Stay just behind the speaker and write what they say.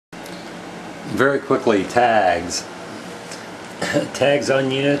very quickly, tags. Tags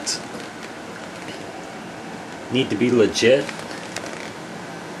on units need to be legit,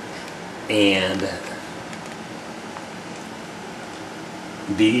 and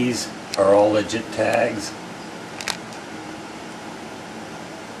these are all legit tags.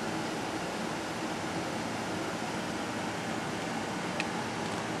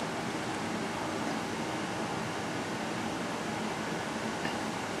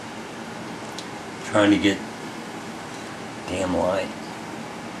 Trying to get damn light.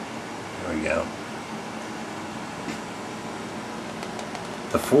 There we go.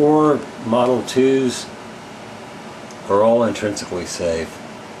 The 4 Model 2s are all intrinsically safe.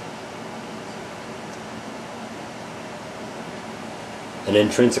 And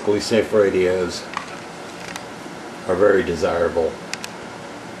intrinsically safe radios are very desirable.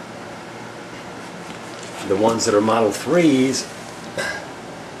 The ones that are Model 3s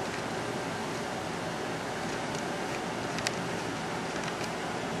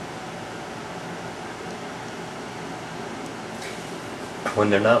when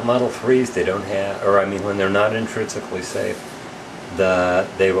they're not Model 3s, they don't have, or I mean when they're not intrinsically safe,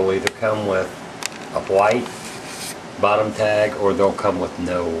 they will either come with a white bottom tag or they'll come with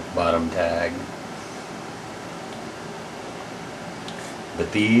no bottom tag.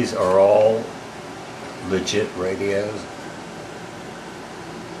 But these are all legit radios.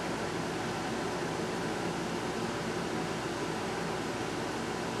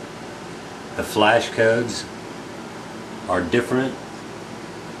 The flash codes are different.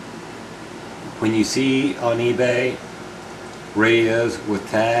 When you see on eBay radios with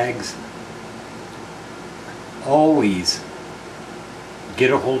tags, always get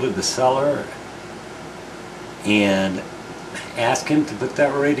a hold of the seller and ask him to put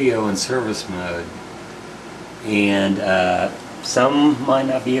that radio in service mode. And some might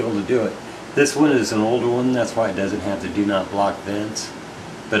not be able to do it. This one is an older one, that's why it doesn't have the do not block vents,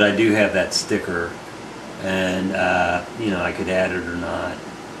 but I do have that sticker, and you know, I could add it or not.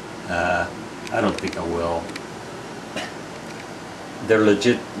 I don't think I will. They're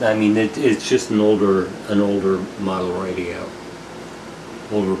legit. I mean, it's just an older model radio,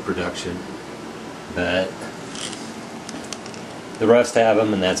 older production, but the rest have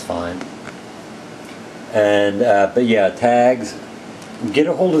them, and that's fine. And but yeah, tags. Get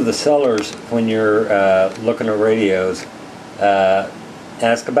a hold of the sellers when you're looking at radios.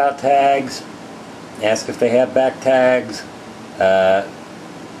 Ask about tags. Ask if they have back tags.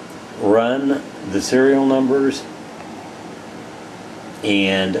 Run the serial numbers,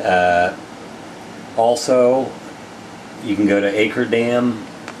 and also you can go to Acre Dam.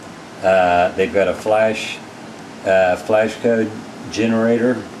 They've got a flash code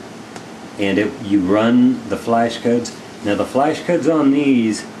generator, and you run the flash codes. Now the flash codes on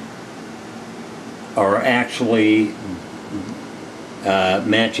these are actually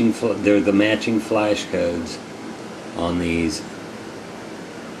matching. They're the matching flash codes on these.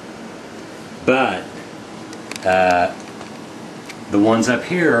 But the ones up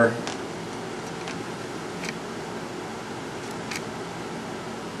here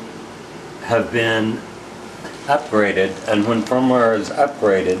have been upgraded, and when firmware is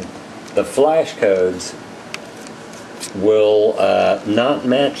upgraded, the flash codes will not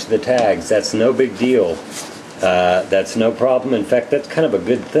match the tags. That's no big deal. That's no problem. In fact, that's kind of a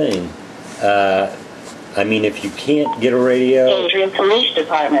good thing. I mean, if you can't get a radio... Adrian Police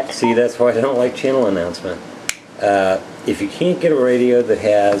Department. See, that's why I don't like channel announcement. If you can't get a radio that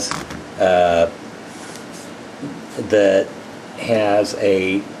has a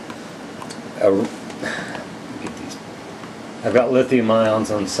get these. I've got lithium ions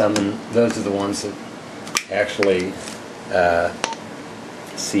on some, and those are the ones that actually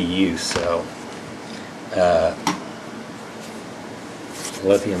see use. So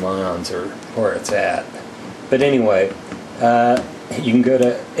lithium ions are where it's at. But anyway, you can go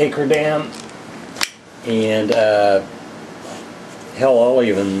to Acre Dam, and hell, I'll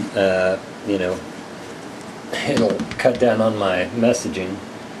even, you know, it'll cut down on my messaging.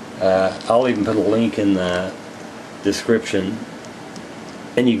 I'll even put a link in the description,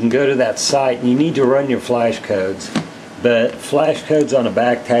 and you can go to that site, and you need to run your flash codes. But flash codes on a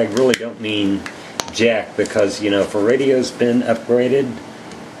back tag really don't mean jack, because, you know, if a radio's been upgraded,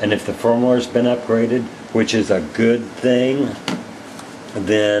 and if the firmware's been upgraded, which is a good thing,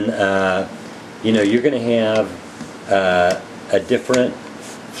 then you know, you're going to have a different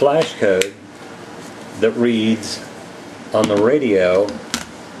flash code that reads on the radio.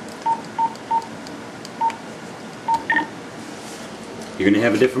 You're going to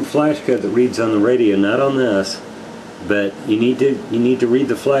have a different flash code that reads on the radio, not on this, but you need to read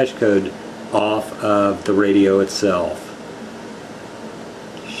the flash code off of the radio itself.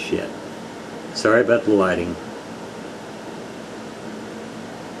 Shit. Sorry about the lighting.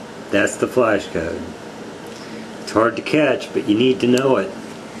 That's the flash code. It's hard to catch, but you need to know it.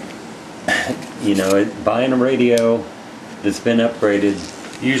 You know, buying a radio that's been upgraded,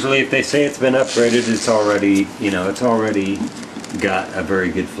 usually if they say it's been upgraded, it's already, you know, it's already got a very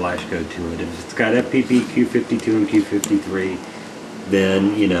good flash code to it. If it's got FPP, Q52 and Q53,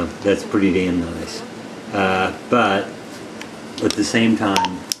 then, you know, that's pretty damn nice. But at the same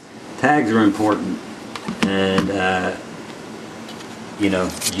time, tags are important, and you know,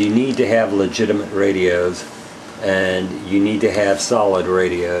 you need to have legitimate radios, and you need to have solid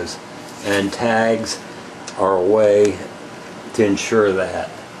radios, and tags are a way to ensure that.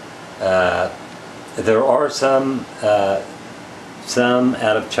 There are some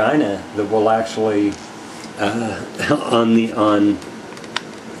out of China that will actually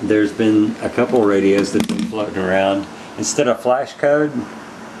there's been a couple radios that have been floating around. Instead of flash code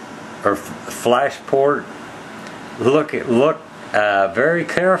or flash port, look very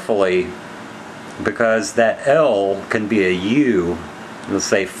carefully, because that L can be a U. It'll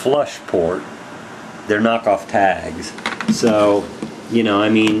say flush port. They're knockoff tags. So, you know, I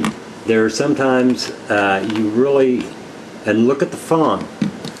mean, there are sometimes you really, and look at the font.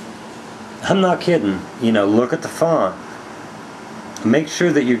 I'm not kidding. You know, look at the font. Make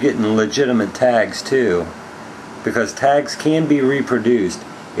sure that you're getting legitimate tags too, because tags can be reproduced.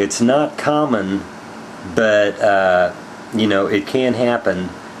 It's not common, but you know, it can happen.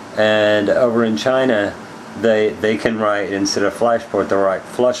 And over in China, they can write, instead of flash port, they write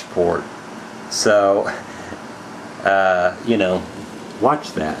flush port. So you know,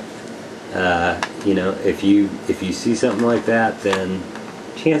 watch that. You know, if you see something like that, then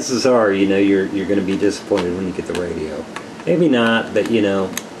chances are, you know, you're going to be disappointed when you get the radio. Maybe not, but you know,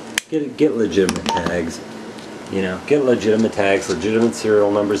 get legitimate tags. You know, get legitimate tags, legitimate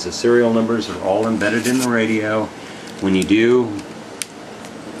serial numbers. The serial numbers are all embedded in the radio. When you do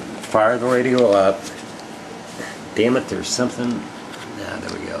fire the radio up, damn it, there's something.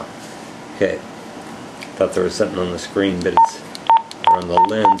 There we go. Okay, thought there was something on the screen, but it's, or on the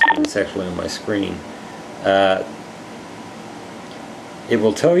lens, but it's actually on my screen. It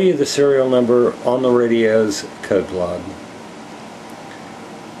will tell you the serial number on the radio's code log.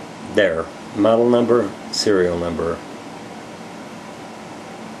 There, model number, serial number.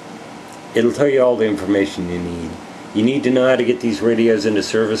 It'll tell you all the information you need. You need to know how to get these radios into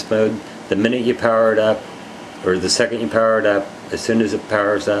service mode. The minute you power it up, or the second you power it up, as soon as it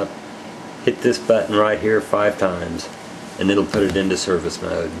powers up, hit this button right here 5 times, and it'll put it into service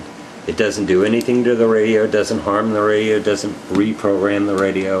mode. It doesn't do anything to the radio, it doesn't harm the radio, it doesn't reprogram the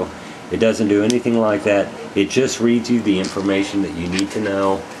radio, it doesn't do anything like that. It just reads you the information that you need to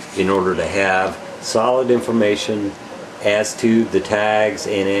know in order to have solid information as to the tags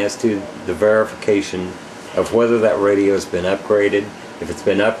and as to the verification of whether that radio has been upgraded. If it's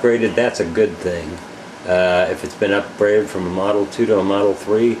been upgraded, that's a good thing. If it's been upgraded from a Model 2 to a Model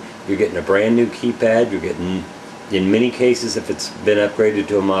 3, you're getting a brand new keypad. You're getting, in many cases, if it's been upgraded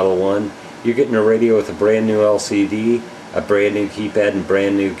to a Model 1, you're getting a radio with a brand new LCD, a brand new keypad, and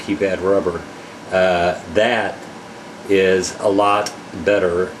brand new keypad rubber. That is a lot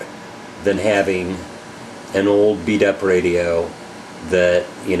better than having an old beat up radio that,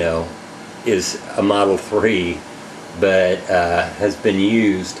 you know, is a Model 3 but has been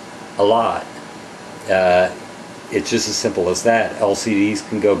used a lot. It's just as simple as that. LCDs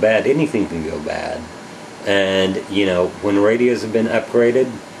can go bad, anything can go bad, and you know, when radios have been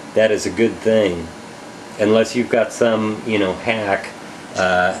upgraded, that is a good thing, unless you've got some, you know, hack,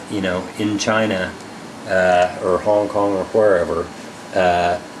 you know, in China or Hong Kong or wherever,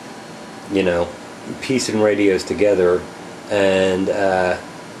 you know, piecing radios together and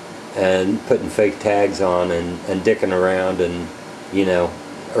putting fake tags on and dicking around, and you know,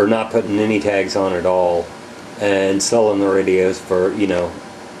 or not putting any tags on at all, and selling the radios for, you know,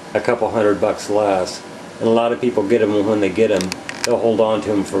 a couple $100 less. And a lot of people get them, and when they get them, they'll hold on to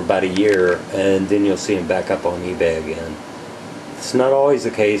them for about a year, and then you'll see them back up on eBay again. It's not always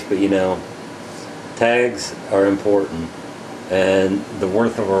the case, but you know, tags are important, and the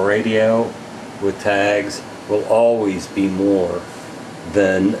worth of a radio with tags will always be more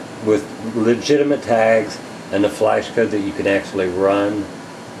than with legitimate tags and the flash code that you can actually run.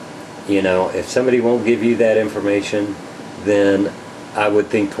 You know, if somebody won't give you that information, then I would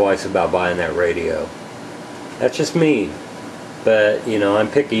think twice about buying that radio. That's just me, but you know, I'm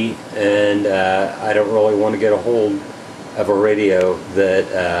picky, and I don't really want to get a hold of a radio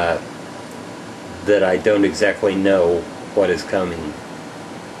that that I don't exactly know what is coming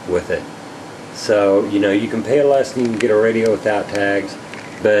with it. So, you know, you can pay less and you can get a radio without tags,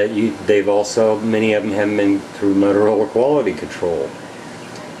 but they've also, many of them haven't been through Motorola quality control.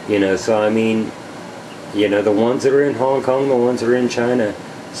 You know, so I mean, you know, the ones that are in Hong Kong, the ones that are in China,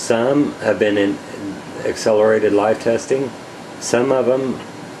 some have been in accelerated live testing. Some of them,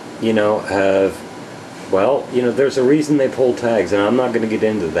 you know, have, well, you know, there's a reason they pull tags, and I'm not going to get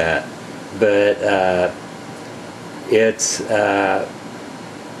into that. But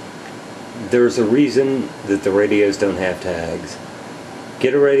there's a reason that the radios don't have tags.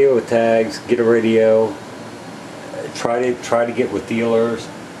 Get a radio with tags. Get a radio. Try to get with dealers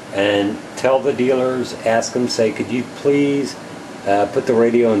and tell the dealers. Ask them. Say, could you please put the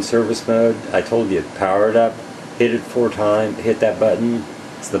radio in service mode? I told you, power it up. Hit it 4 times. Hit that button.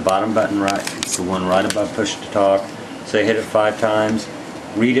 It's the bottom button, right? It's the one right above push to talk. So hit it 5 times.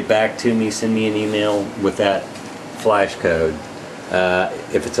 Read it back to me. Send me an email with that flash code.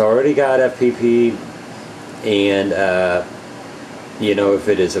 If it's already got FPP, and you know, if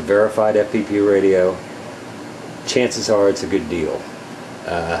it is a verified FPP radio, chances are it's a good deal.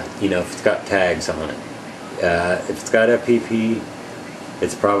 You know, if it's got tags on it. If it's got FPP,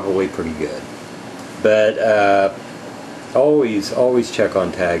 it's probably pretty good. But always check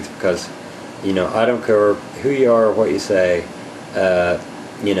on tags, because, you know, I don't care who you are or what you say,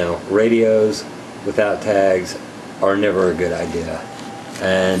 you know, radios without tags are never a good idea.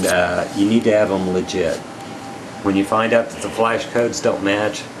 And you need to have them legit. When you find out that the flash codes don't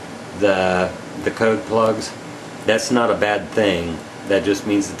match the code plugs, that's not a bad thing. That just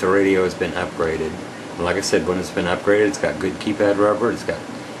means that the radio has been upgraded. And like I said, when it's been upgraded, it's got good keypad rubber. It's got,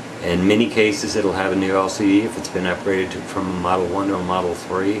 in many cases, it'll have a new LCD if it's been upgraded from a Model 1 to a Model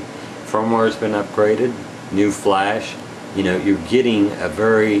 3. Firmware has been upgraded, new flash. You know, you're getting a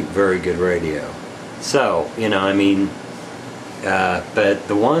very, very good radio. So, you know, I mean, but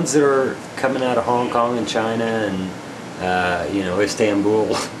the ones that are coming out of Hong Kong and China and, you know,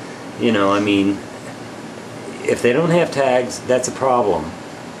 Istanbul, you know, I mean, if they don't have tags, that's a problem.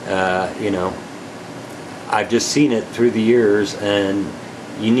 You know, I've just seen it through the years, and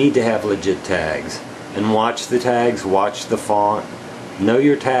you need to have legit tags. And watch the tags, watch the font, know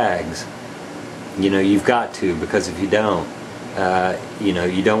your tags. You know, you've got to, because if you don't, you know,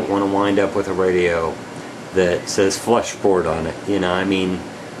 you don't want to wind up with a radio that says Flashcode on it. You know, I mean,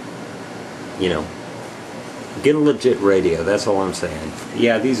 you know, get a legit radio, that's all I'm saying.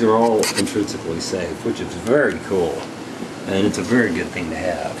 Yeah, these are all intrinsically safe, which is very cool, and it's a very good thing to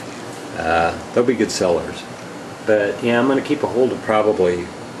have. They'll be good sellers. But yeah, I'm going to keep a hold of probably,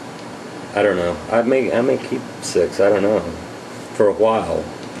 I don't know, I may keep 6, I don't know, for a while.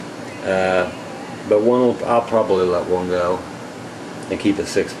 But I'll probably let one go and keep a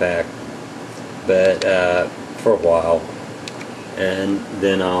 6-pack, but for a while, and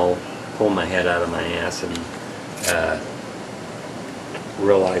then I'll pull my head out of my ass and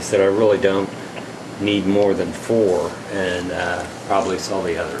realize that I really don't need more than 4, and probably sell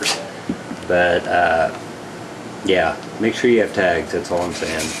the others. But yeah, make sure you have tags, that's all I'm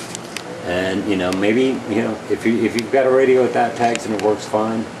saying. And you know, maybe, you know, if you've got a radio without tags and it works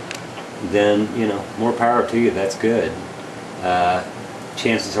fine, then, you know, more power to you, that's good.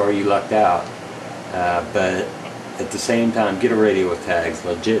 Chances are you lucked out. But at the same time, get a radio with tags,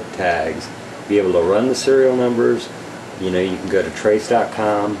 legit tags. Be able to run the serial numbers. You know, you can go to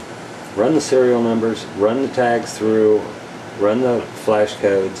trace.com, run the serial numbers, run the tags through, run the flash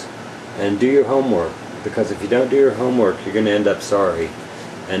codes, and do your homework. Because if you don't do your homework, you're going to end up sorry.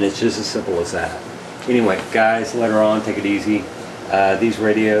 And it's just as simple as that. Anyway, guys, later on, take it easy. These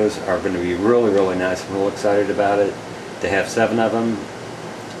radios are going to be really, really nice. I'm real excited about it. To have 7 of them,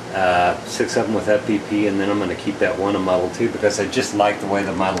 6 of them with FPP, and then I'm going to keep that one in Model 2 because I just like the way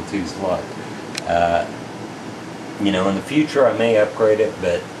the Model 2s look. You know, in the future I may upgrade it,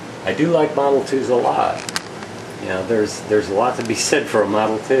 but I do like Model 2s a lot. You know, there's a lot to be said for a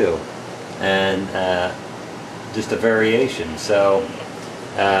Model 2, and just a variation. So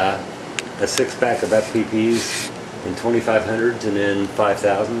a 6-pack of FPPs in 2500s and in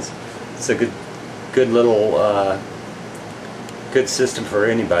 5000s. It's a good little good system for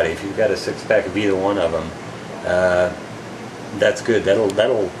anybody. If you've got a 6-pack of either one of them, that's good.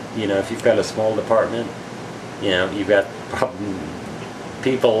 That'll you know, if you've got a small department, you know, you've got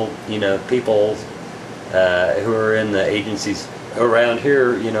people, you know, who are in the agencies around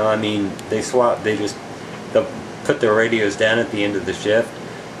here, you know, I mean, they'll put their radios down at the end of the shift.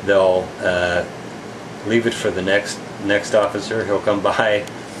 They'll leave it for the next officer. He'll come by,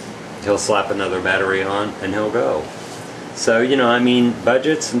 he'll slap another battery on, and he'll go. So, you know, I mean,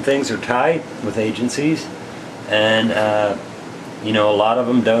 budgets and things are tight with agencies, and You know, a lot of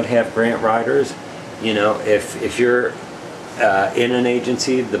them don't have grant writers. You know, if you're in an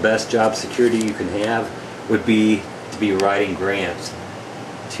agency, the best job security you can have would be to be writing grants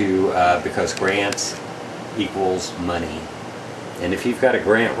because grants equals money. And if you've got a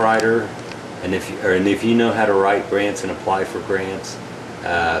grant writer, and if you know how to write grants and apply for grants,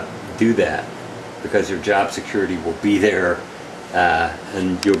 do that, because your job security will be there,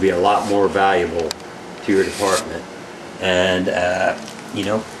 and you'll be a lot more valuable to your department. And you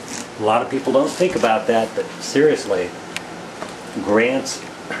know, a lot of people don't think about that, but seriously, grants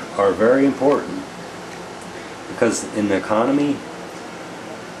are very important, because in the economy,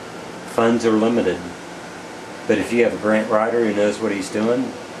 funds are limited. But if you have a grant writer who knows what he's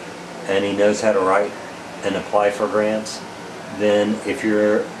doing, and he knows how to write and apply for grants, then if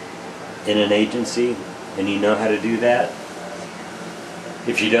you're in an agency and you know how to do that,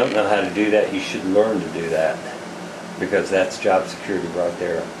 if you don't know how to do that, you should learn to do that, because that's job security right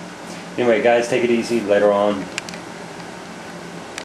there. Anyway, guys, take it easy. Later on,